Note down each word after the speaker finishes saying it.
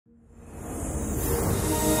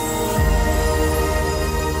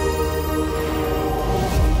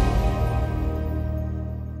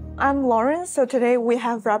I'm Lauren. So today we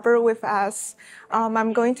have Robert with us.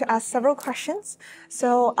 I'm going to ask several questions.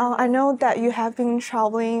 So I know that you have been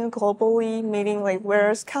traveling globally, meeting like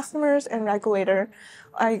various customers and regulator.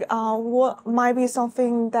 What might be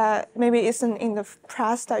something that maybe isn't in the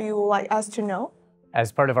press that you would like us to know?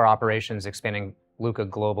 As part of our operations expanding Lukka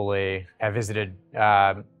globally, I visited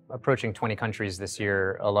approaching 20 countries this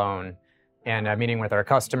year alone, and meeting with our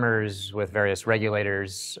customers, with various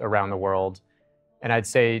regulators around the world. And I'd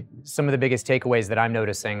say some of the biggest takeaways that I'm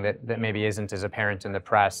noticing that maybe isn't as apparent in the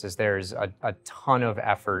press is there's a ton of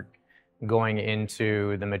effort going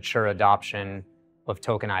into the mature adoption of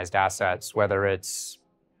tokenized assets, whether it's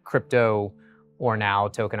crypto or now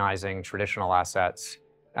tokenizing traditional assets.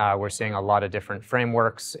 We're seeing a lot of different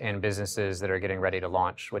frameworks and businesses that are getting ready to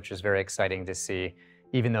launch, which is very exciting to see,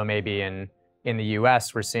 even though maybe in the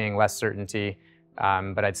US we're seeing less certainty.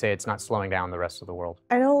 But I'd say it's not slowing down the rest of the world.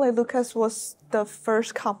 I know like Lukka was the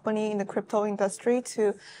first company in the crypto industry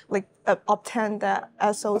to obtain the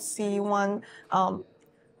SOC1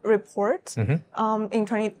 report in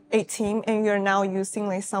 2018, and you're now using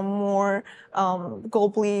like some more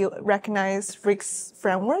globally recognized risk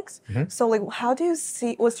frameworks. So like, how do you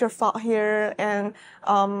see, what's your thought here, and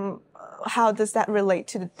how does that relate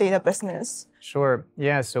to the data business? Sure.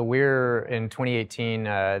 Yeah. So we're in 2018,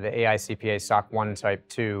 the AICPA SOC 1 Type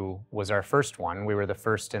 2 was our first one. We were the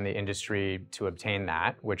first in the industry to obtain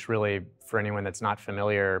that, which really, for anyone that's not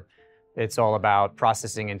familiar, it's all about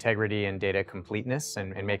processing integrity and data completeness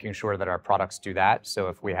and making sure that our products do that. So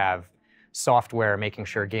if we have software, making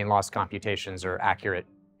sure gain-loss computations are accurate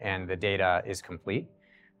and the data is complete.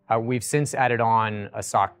 We've since added on a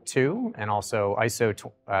SOC 2 and also ISO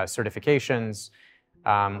certifications.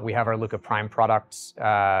 We have our Lukka Prime products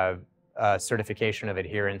certification of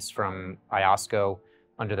adherence from IOSCO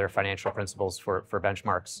under their financial principles for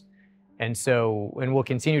benchmarks. And we'll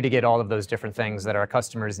continue to get all of those different things that our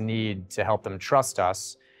customers need to help them trust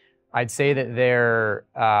us. I'd say that they're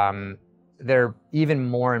even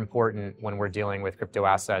more important when we're dealing with crypto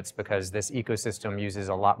assets, because this ecosystem uses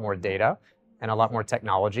a lot more data and a lot more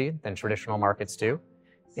technology than traditional markets do.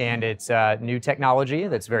 And it's new technology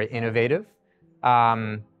that's very innovative.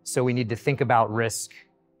 So we need to think about risk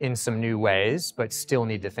in some new ways, but still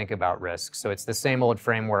need to think about risk. So it's the same old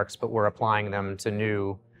frameworks, but we're applying them to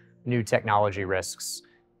new technology risks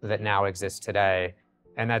that now exist today.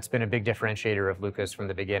 And that's been a big differentiator of Lukka's from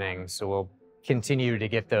the beginning. So we'll continue to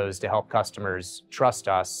get those to help customers trust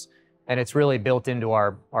us. And it's really built into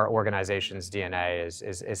our organization's DNA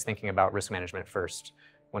is thinking about risk management first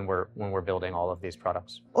when we're building all of these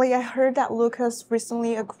products. Like I heard that Lukka's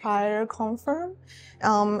recently acquired Confirm,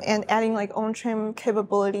 and adding like on-chain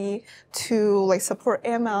capability to like support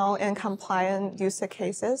ML and compliant user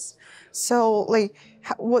cases. So like,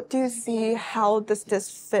 what do you see? How does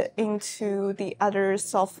this fit into the other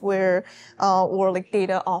software or like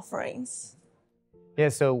data offerings? Yeah,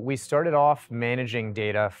 so we started off managing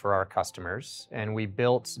data for our customers, and we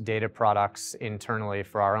built data products internally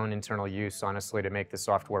for our own internal use, honestly, to make the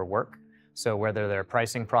software work. So whether they're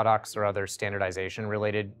pricing products or other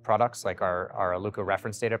standardization-related products, like our Lukka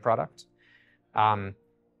reference data product.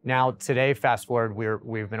 Now, today, fast forward,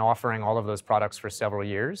 we've been offering all of those products for several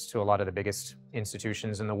years to a lot of the biggest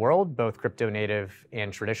institutions in the world, both crypto native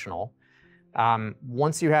and traditional.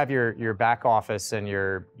 Once you have your back office and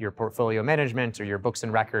your portfolio management or your books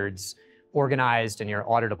and records organized and you're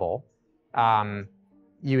auditable,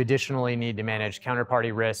 you additionally need to manage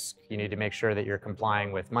counterparty risk. You need to make sure that you're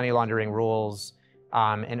complying with money laundering rules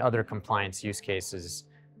and other compliance use cases.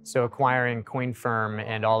 So acquiring CoinFirm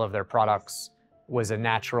and all of their products was a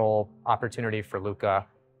natural opportunity for Lukka,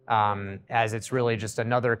 as it's really just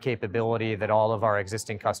another capability that all of our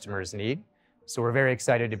existing customers need. So we're very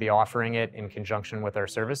excited to be offering it in conjunction with our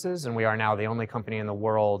services, and we are now the only company in the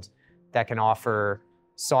world that can offer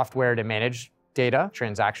software to manage data,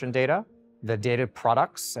 transaction data, the data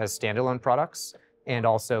products as standalone products, and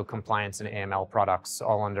also compliance and AML products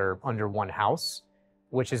all under one house,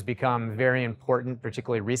 which has become very important,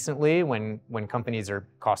 particularly recently when companies are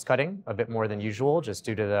cost-cutting a bit more than usual just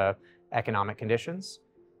due to the economic conditions.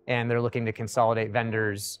 And they're looking to consolidate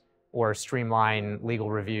vendors or streamline legal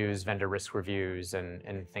reviews, vendor risk reviews,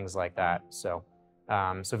 and things like that. So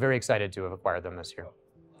very excited to have acquired them this year.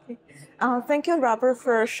 Thank you, Robert,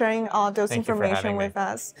 for sharing all those information with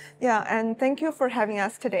us. Yeah, and thank you for having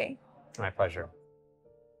us today. My pleasure.